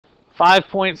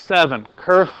5.7,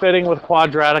 curve fitting with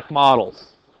quadratic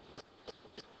models.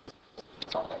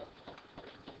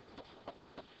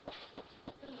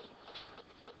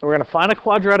 We're going to find a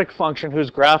quadratic function whose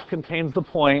graph contains the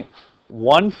point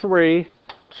 1, 3,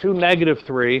 2, negative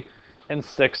 3, and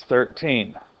 6,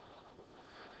 13.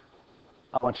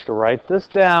 I want you to write this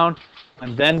down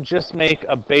and then just make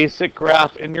a basic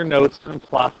graph in your notes and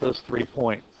plot those 3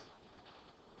 points.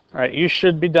 All right, you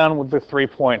should be done with the 3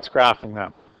 points, graphing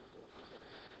them.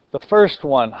 The first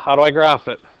one, how do I graph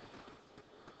it?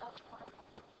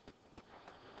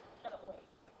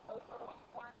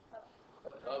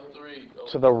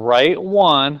 To the right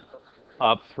 1,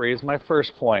 up 3 is my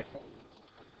first point.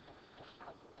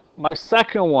 My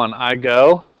second one, I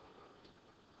go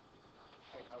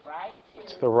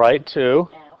to the right 2,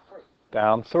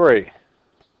 down 3.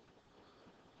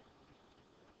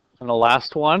 And the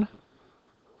last one,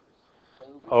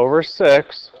 over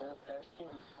 6.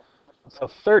 So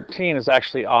 13 is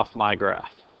actually off my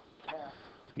graph.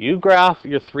 You graph,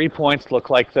 your 3 points look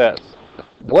like this.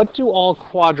 What do all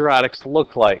quadratics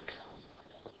look like?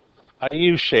 A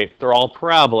U-shape. They're all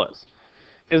parabolas.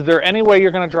 Is there any way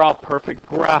you're going to draw a perfect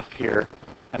graph here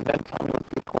and then tell me what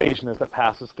the equation is that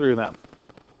passes through them?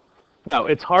 No,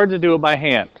 it's hard to do it by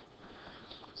hand.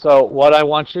 So what I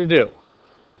want you to do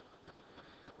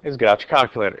is get out your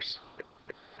calculators.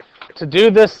 To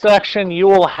do this section, you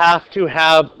will have to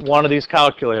have one of these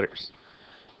calculators.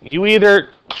 You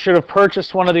either should have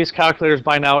purchased one of these calculators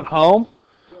by now at home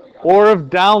or have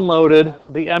downloaded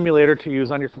the emulator to use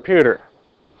on your computer.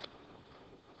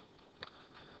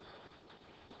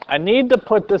 I need to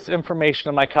put this information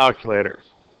in my calculator.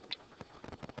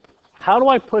 How do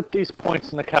I put these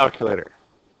points in the calculator?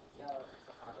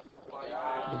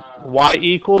 Y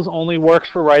equals only works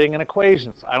for writing in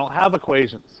equations. I don't have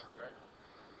equations.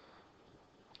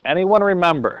 Anyone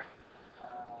remember?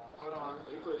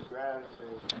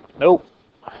 Nope.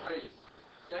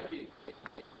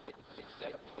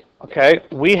 Okay,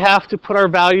 we have to put our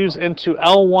values into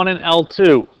L1 and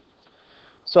L2.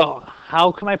 So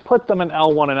how can I put them in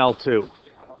L1 and L2?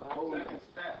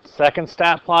 Second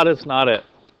stat plot is not it.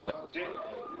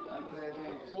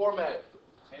 Format.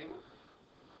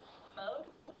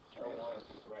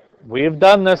 We've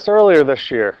done this earlier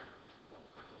this year.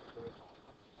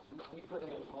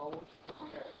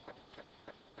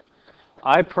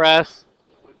 I press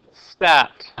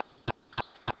stat.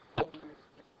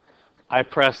 I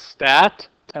press stat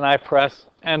and I press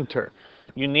enter.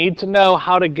 You need to know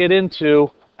how to get into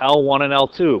L1 and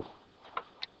L2.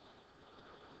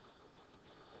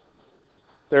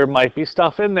 There might be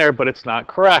stuff in there, but it's not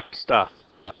correct stuff.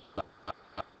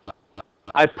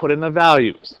 I put in the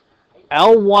values.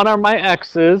 L1 are my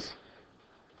x's,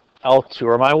 L2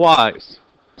 are my y's.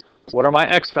 What are my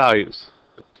x values?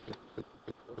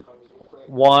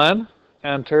 1,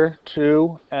 enter,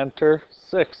 2, enter,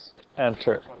 6,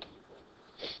 enter.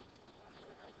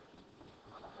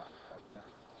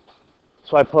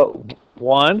 So I put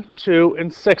 1, 2,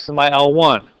 and 6 in my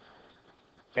L1.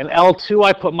 In L2,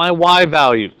 I put my y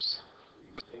values.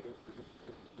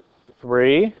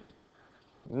 3,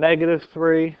 negative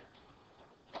 3,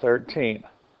 13.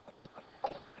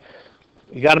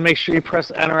 You got to make sure you press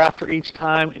enter after each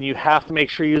time, and you have to make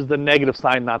sure you use the negative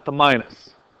sign, not the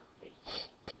minus.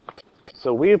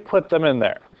 So we put them in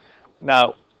there.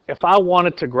 Now, if I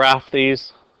wanted to graph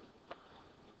these,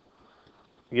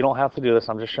 you don't have to do this,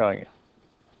 I'm just showing you.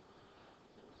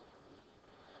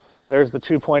 There's the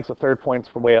 2 points, the third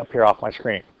point's way up here off my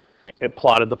screen. It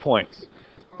plotted the points.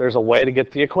 There's a way to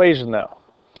get the equation, though.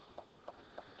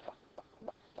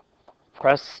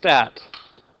 Press stat.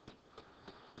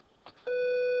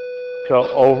 Go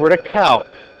over to calc.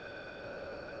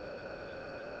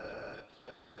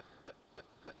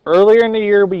 Earlier in the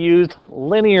year, we used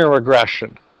linear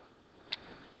regression.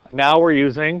 Now we're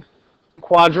using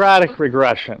quadratic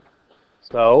regression.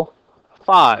 So,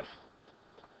 5.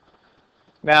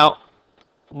 Now,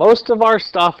 most of our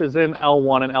stuff is in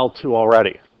L1 and L2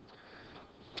 already.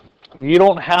 You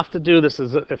don't have to do this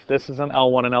if this is in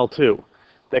L1 and L2.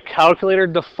 The calculator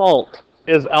default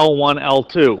is L1,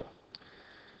 L2.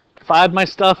 If I had my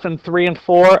stuff in 3 and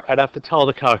 4, I'd have to tell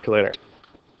the calculator.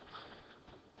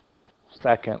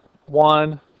 Second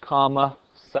 1, comma,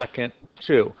 second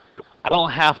 2. I don't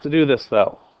have to do this,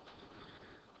 though.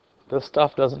 This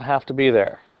stuff doesn't have to be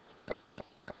there.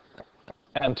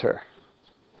 Enter.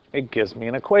 It gives me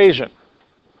an equation.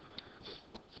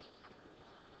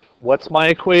 What's my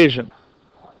equation?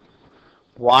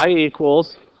 Y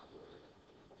equals...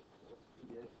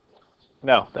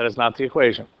 No, that is not the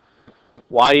equation.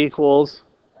 Y equals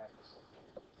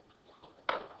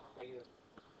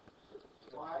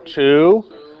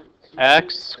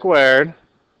 2x squared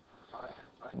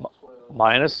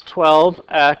minus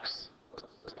 12x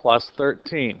plus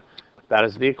 13. That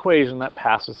is the equation that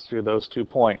passes through those 2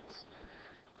 points.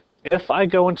 If I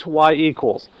go into y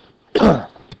equals, and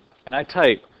I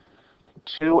type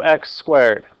 2x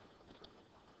squared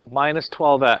minus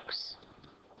 12x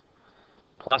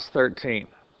plus 13,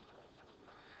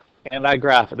 and I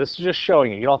graph it. This is just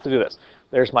showing you. You don't have to do this.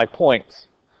 There's my points,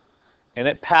 and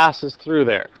it passes through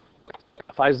there.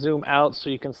 If I zoom out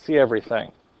so you can see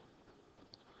everything,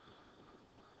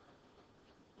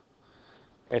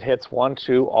 it hits 1,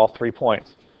 2, all 3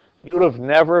 points. You would have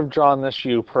never have drawn this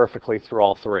U perfectly through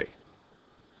all 3.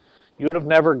 You would have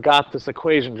never got this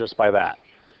equation just by that.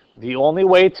 The only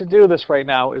way to do this right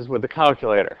now is with the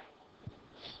calculator.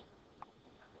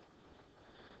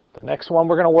 The next one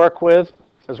we're going to work with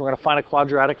is we're going to find a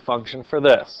quadratic function for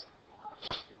this.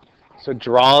 So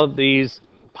draw these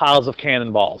piles of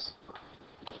cannonballs.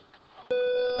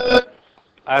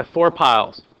 I have 4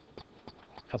 piles.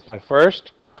 That's my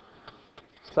first,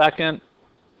 second,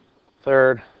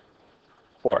 third,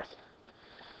 fourth.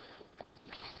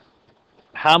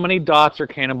 How many dots or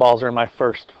cannonballs are in my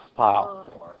first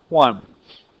pile? 1.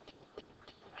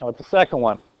 How about the second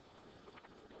one?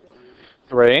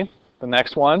 3. The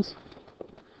next one's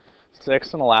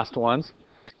 6, and the last one's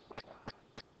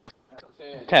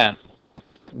 10.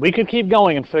 We could keep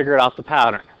going and figure out the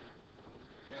pattern.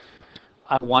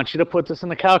 I want you to put this in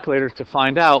the calculator to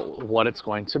find out what it's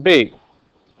going to be.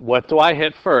 What do I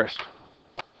hit first?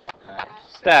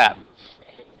 Stat.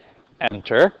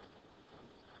 Enter.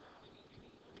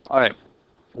 All right.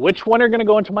 Which one are going to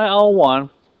go into my L1?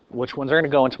 Which ones are going to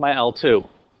go into my L2?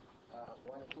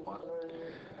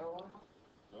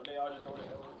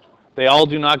 They all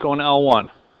do not go in L1.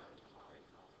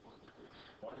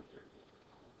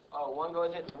 Oh, 1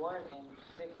 goes into 1 and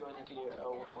 6 goes into your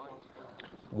L1.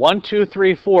 1, 2,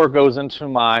 3, 4 goes into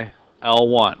my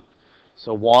L1.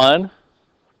 So 1,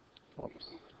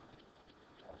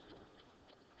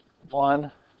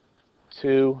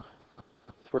 2,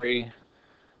 3,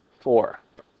 4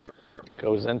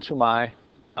 goes into my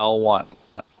L1.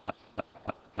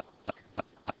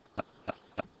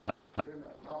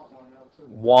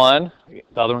 One, the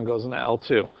other one goes into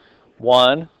L2.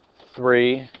 1,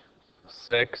 3,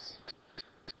 6,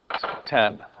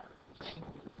 10.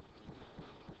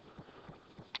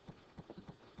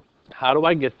 How do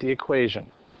I get the equation?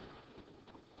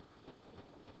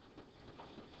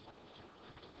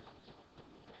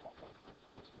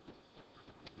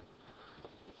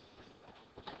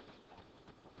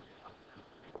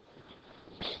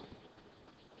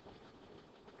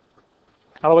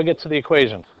 How do I get to the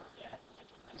equation?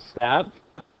 Stat,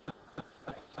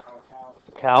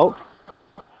 count,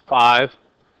 5,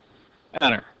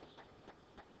 enter.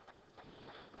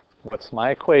 What's my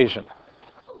equation?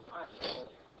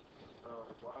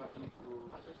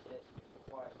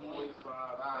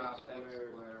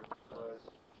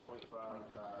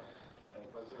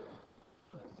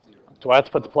 Do I have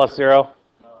to put the plus 0?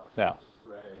 No.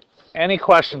 Any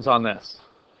questions on this?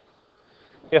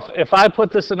 If I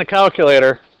put this in the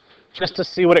calculator just to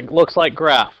see what it looks like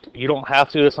graphed, you don't have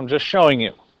to do this, I'm just showing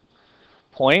you.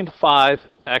 0.5x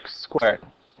squared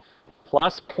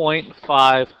plus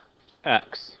 0.5x.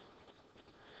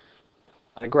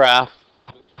 I graph,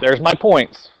 there's my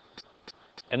points,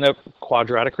 and the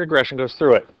quadratic regression goes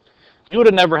through it. You would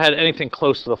have never had anything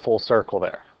close to the full circle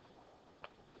there,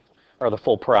 or the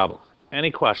full parabola.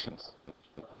 Any questions?